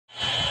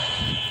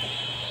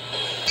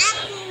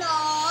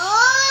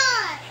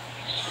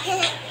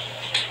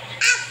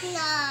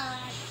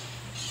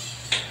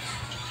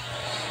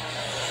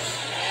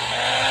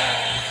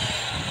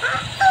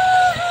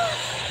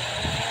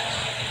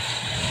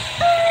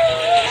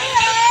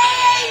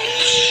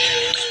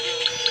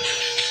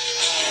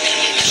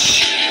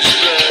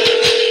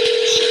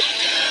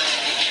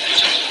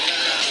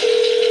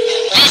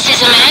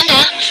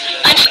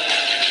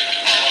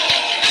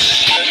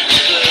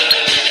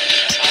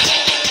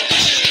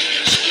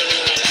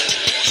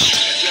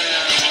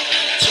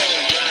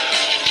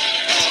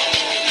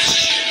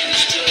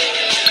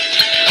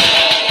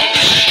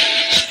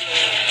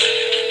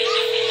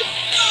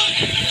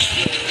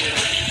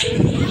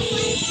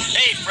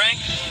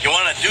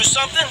Do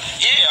something?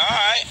 Yeah, all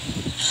right.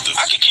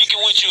 I can kick it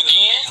with you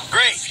again.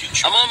 Great.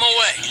 I'm on my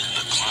way. In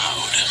the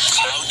cloud.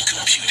 Cloud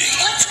computing.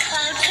 What's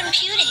cloud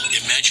computing?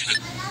 Imagine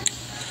a...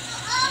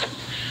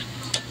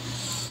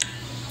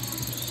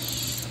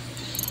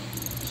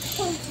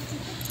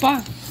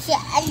 Pak.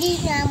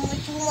 Jadi nama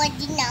cuma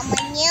di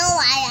namanya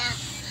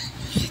wala.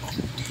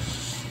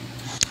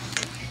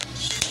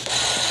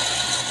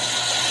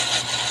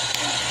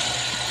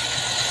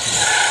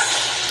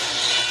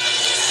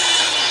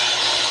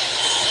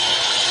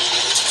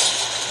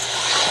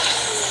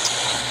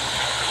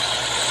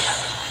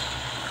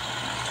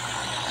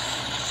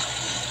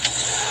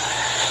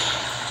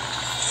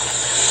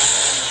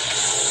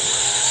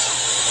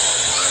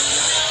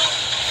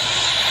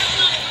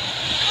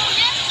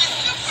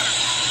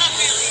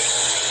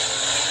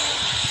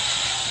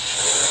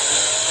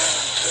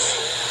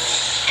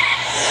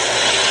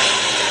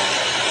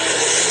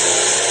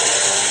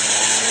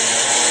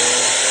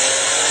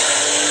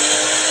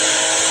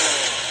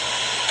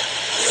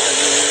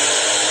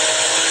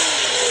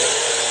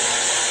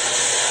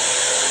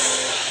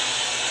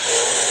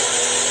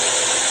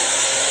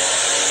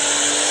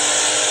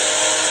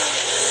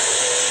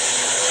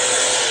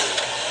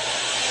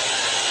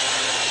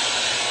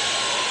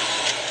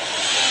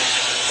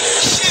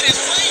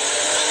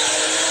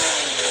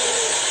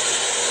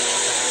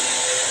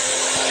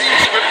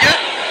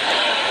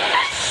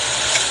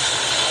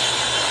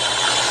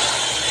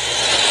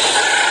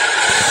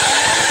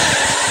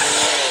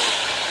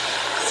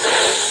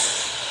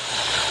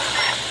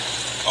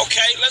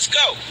 Okay, let's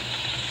go.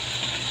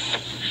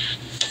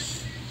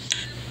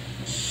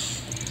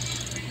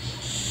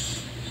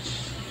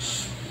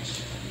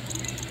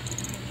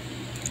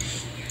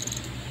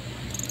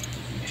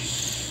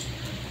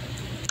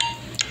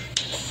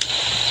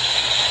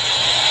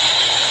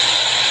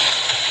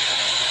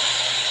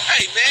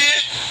 Hey, man.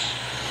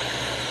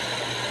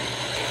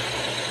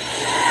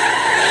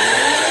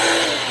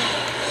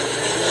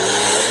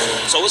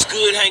 So it's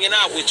good hanging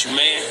out with you,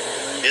 man.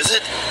 Is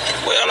it?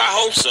 Well, I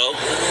hope so.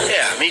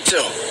 Yeah, me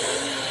too.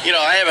 You know,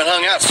 I haven't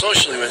hung out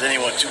socially with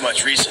anyone too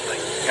much recently.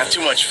 Got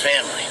too much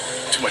family,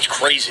 too much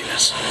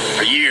craziness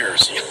for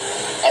years, you know,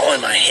 all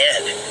in my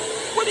head.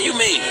 What do you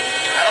mean?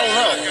 I don't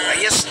know. I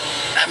guess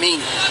I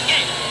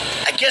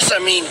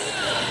mean,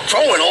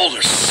 growing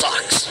older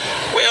sucks.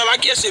 Well, I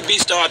guess it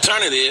beats the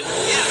alternative.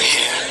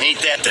 Yeah, ain't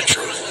that the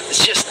truth?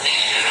 It's just,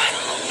 I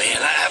don't know,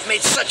 man. I've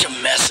made such a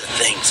mess of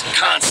things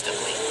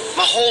constantly.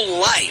 My whole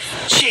life.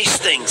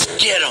 Chase things,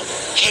 get them,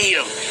 hate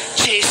them.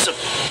 Chase them,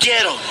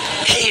 get them,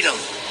 hate them.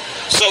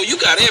 So you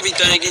got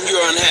everything and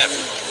you're unhappy.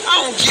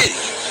 I don't get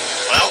it.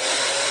 Well,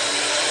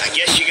 I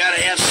guess you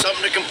gotta have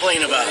something to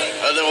complain about.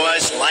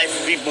 Otherwise, life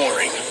would be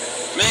boring.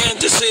 Man,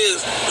 this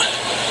is...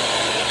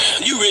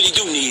 You really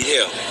do need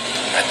help.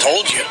 I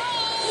told you.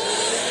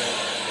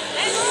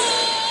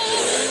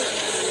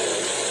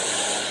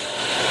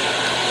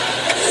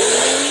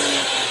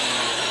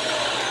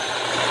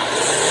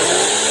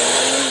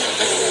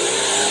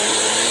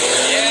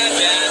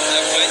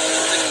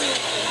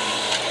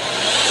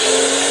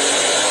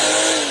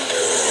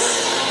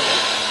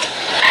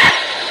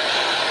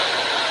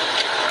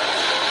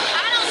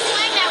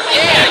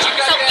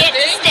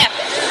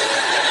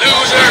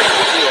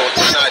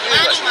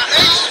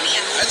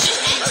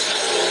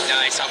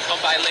 I'll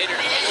come by later.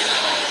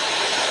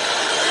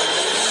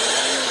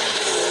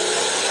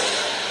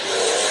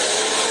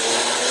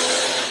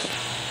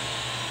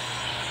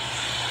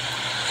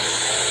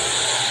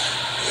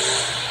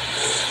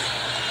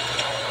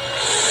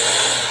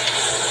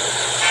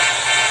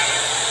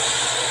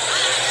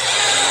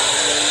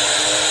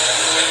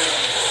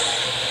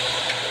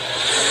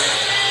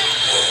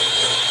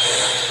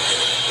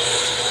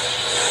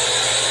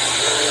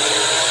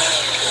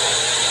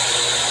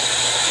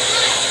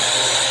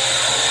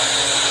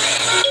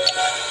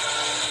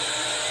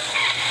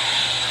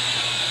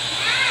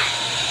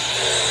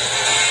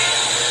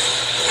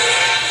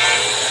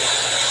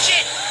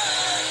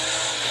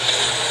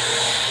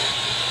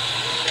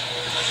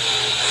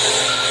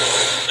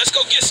 Let's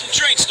go get some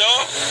drinks,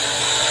 dog.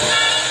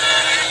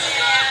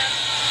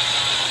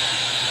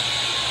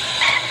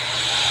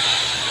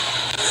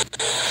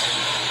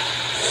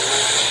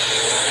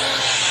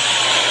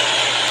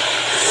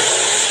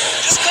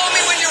 Just call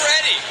me when you're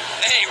ready.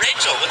 Hey,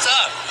 Rachel, what's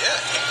up? Yeah,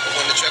 I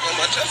wanted to check on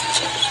my test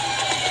results.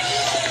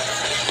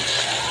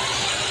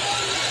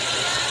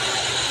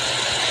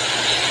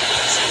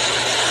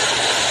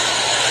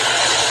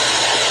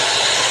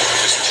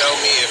 Just tell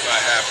me if I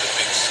have the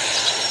big C.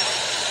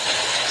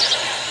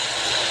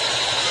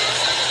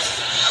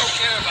 I don't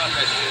care about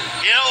that shit.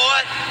 You know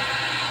what?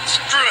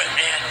 Screw it,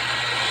 man.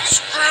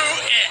 Screw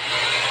it.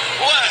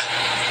 What?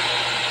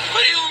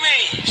 What do you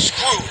mean,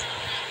 screw?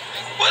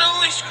 What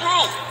only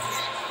screw?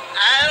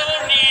 I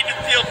don't need to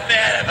feel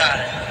bad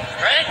about it,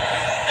 right?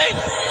 Hey,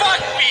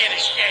 fuck being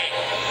ashamed.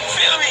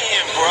 Fill me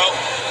in, bro.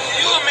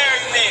 You a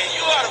married man.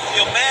 You ought to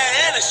feel mad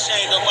and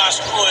ashamed about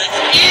screwing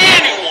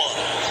anyone.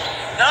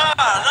 Nah.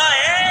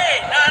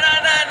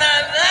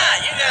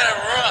 You got it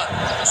wrong.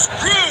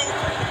 Screw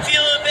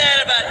feeling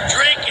bad about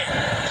drinking.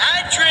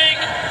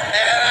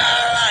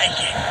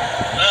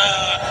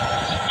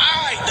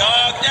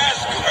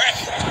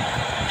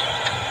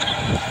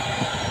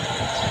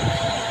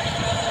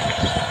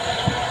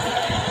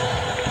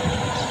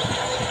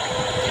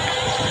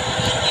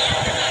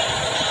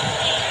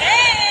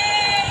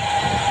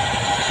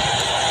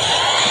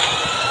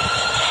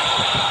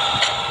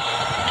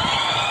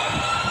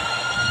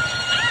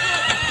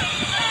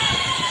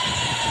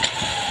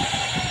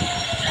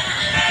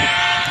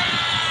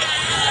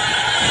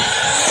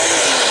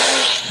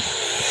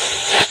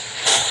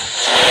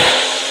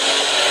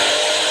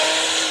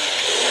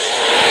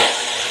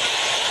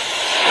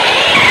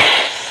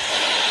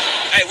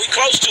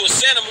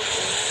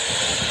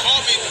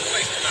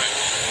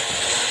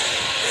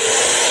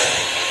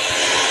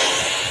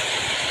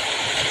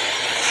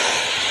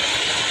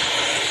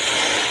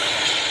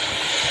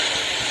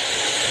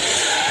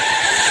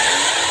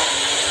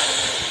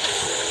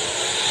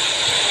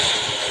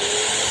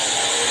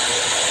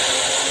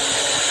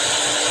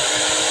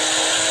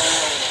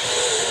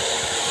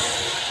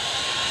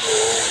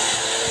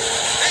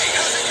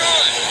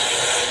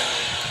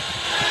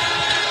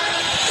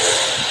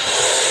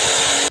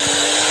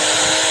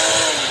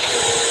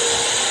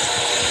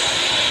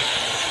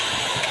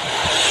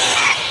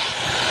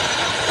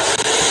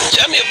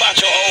 Tell me about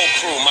your old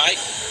crew, Mike.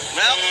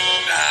 Well,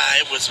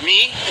 it was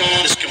me,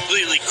 this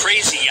completely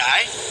crazy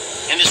guy,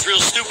 and this real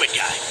stupid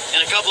guy,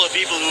 and a couple of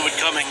people who would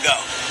come and go.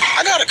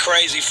 I got a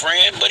crazy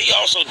friend, but he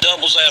also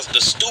doubles as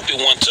the stupid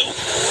one, too.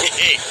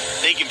 Hey,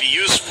 they can be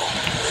useful.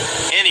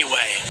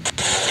 Anyway,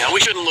 now we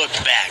shouldn't look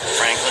back,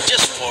 Franklin,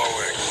 just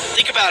forward.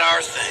 Think about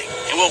our thing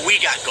and what we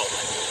got going.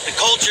 The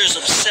culture is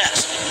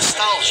obsessed with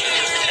nostalgia.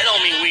 That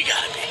don't mean we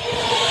gotta be.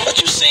 But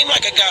you seem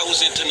like a guy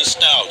who's into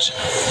nostalgia.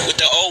 With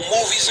the old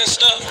movies and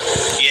stuff.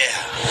 Yeah,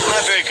 I'm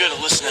not very good at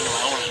listening to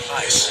my own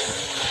advice.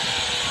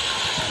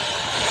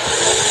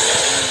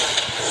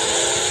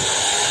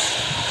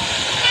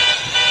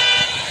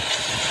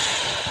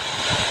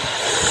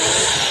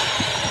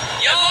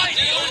 Yo,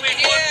 dude,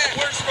 yeah.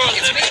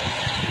 It's me.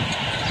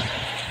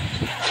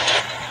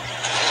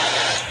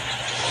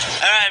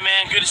 All right,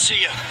 man, good to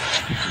see you.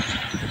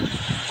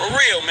 For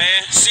real,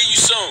 man. See you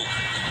soon.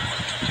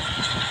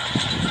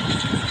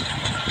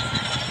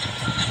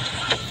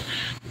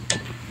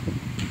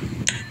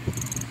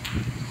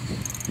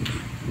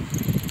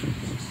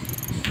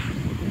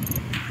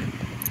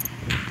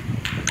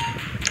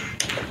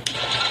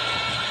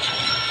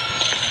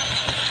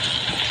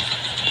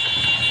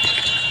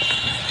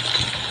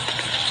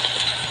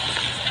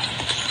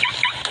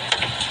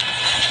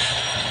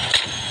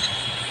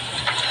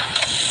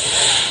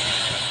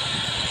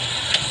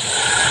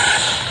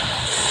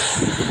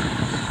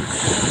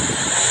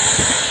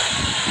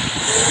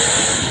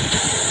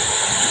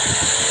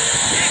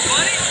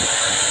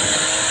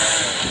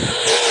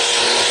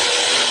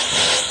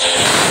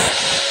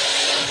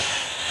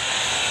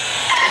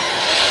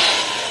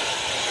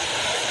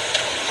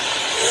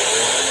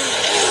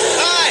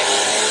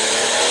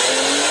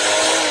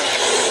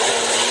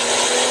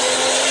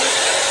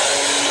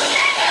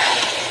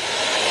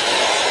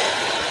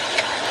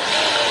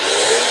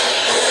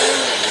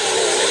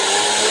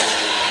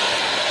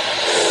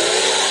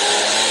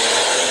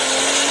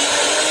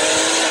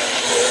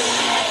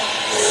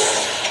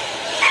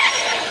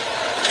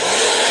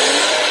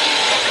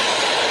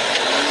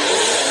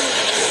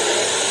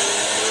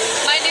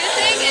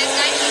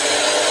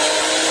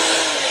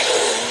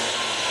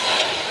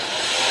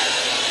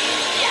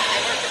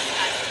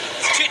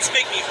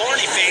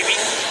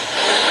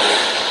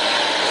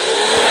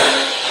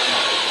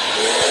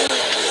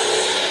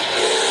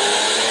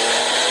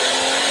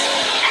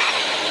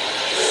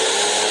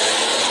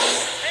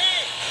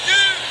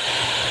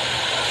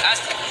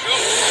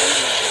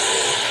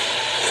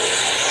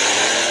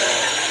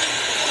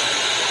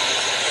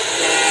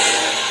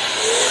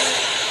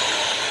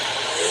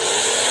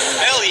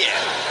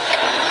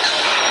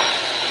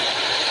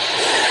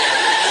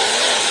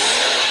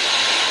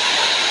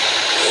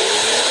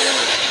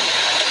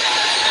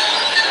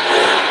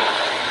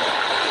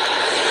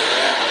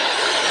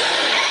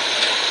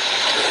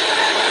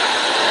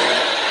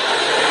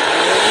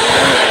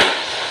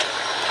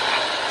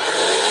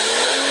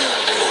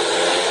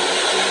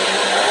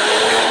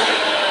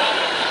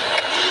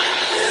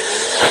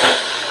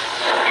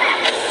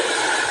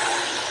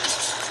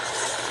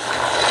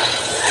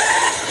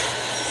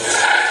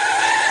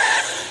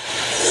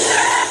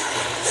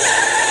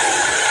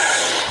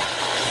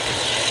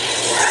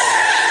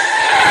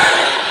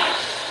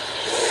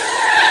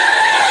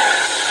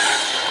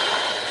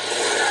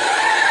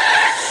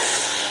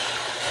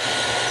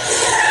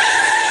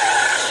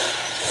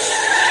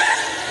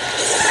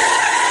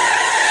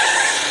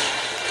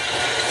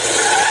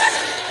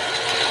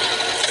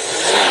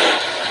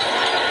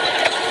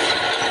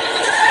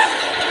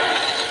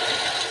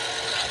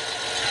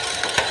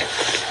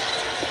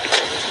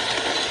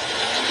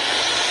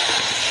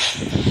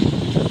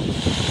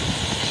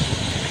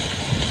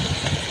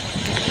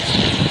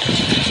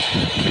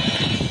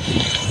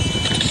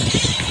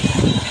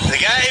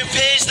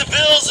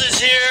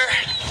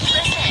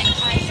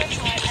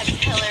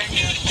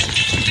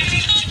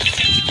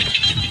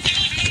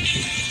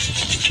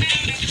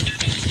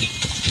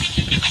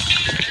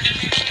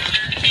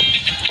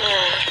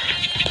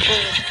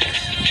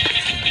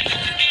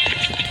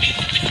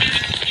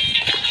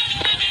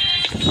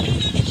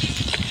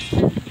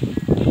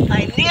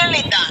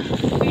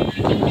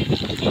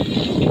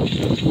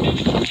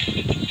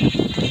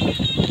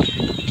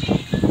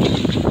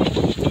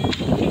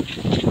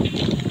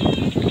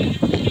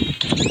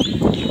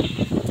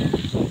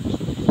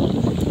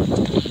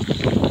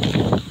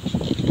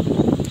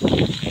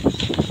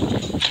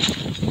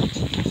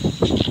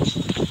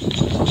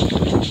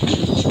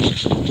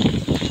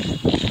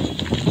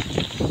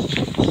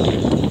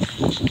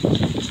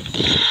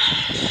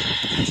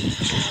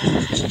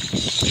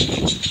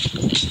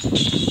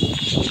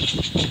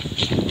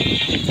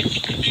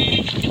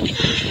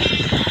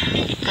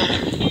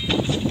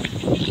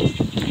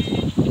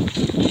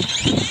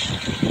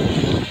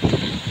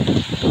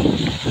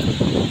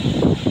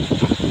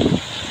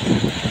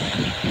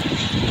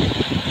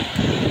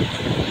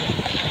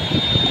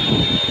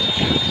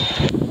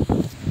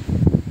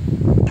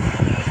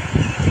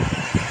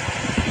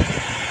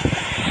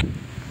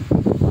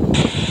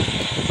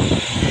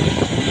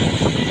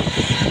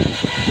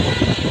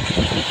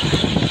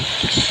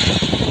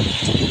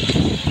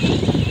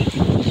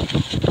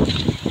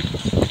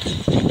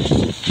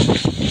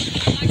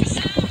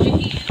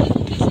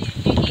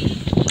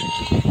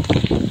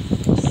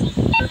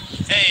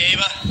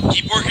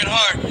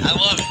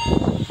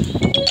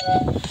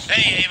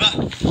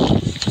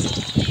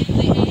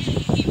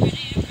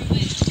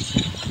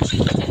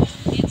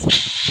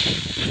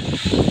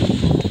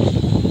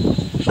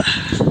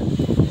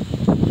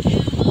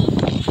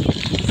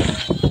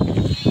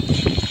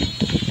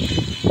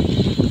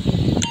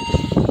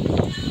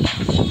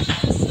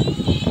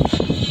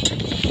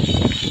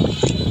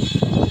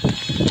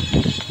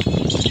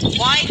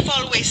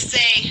 always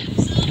say,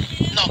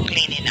 not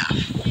clean enough.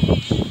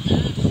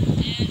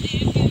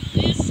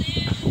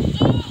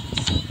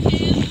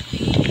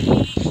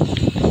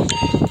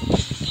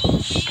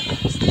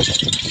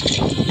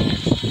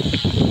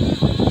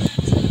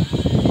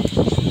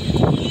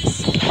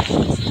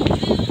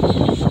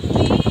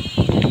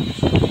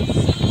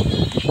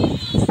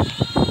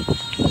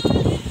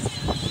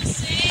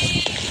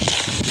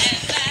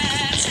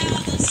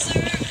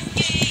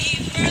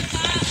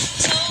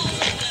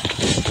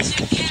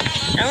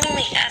 I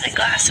only had a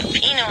glass of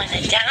Pinot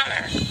and a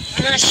downer.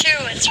 I'm not sure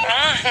what's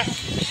wrong.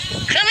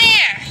 Come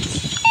here.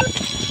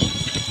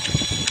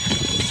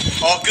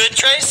 All good,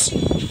 Trace?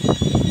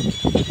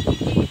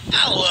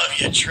 I love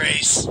you,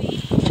 Trace.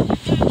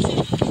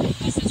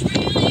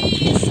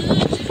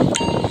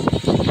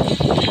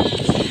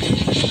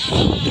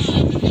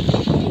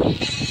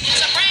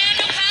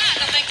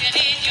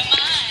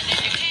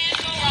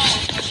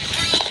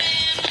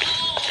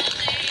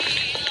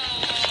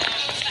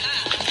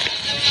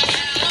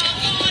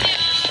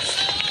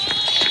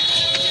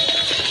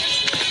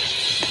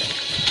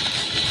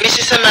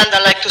 Mrs. Amanda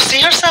likes to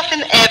see herself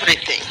in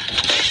everything.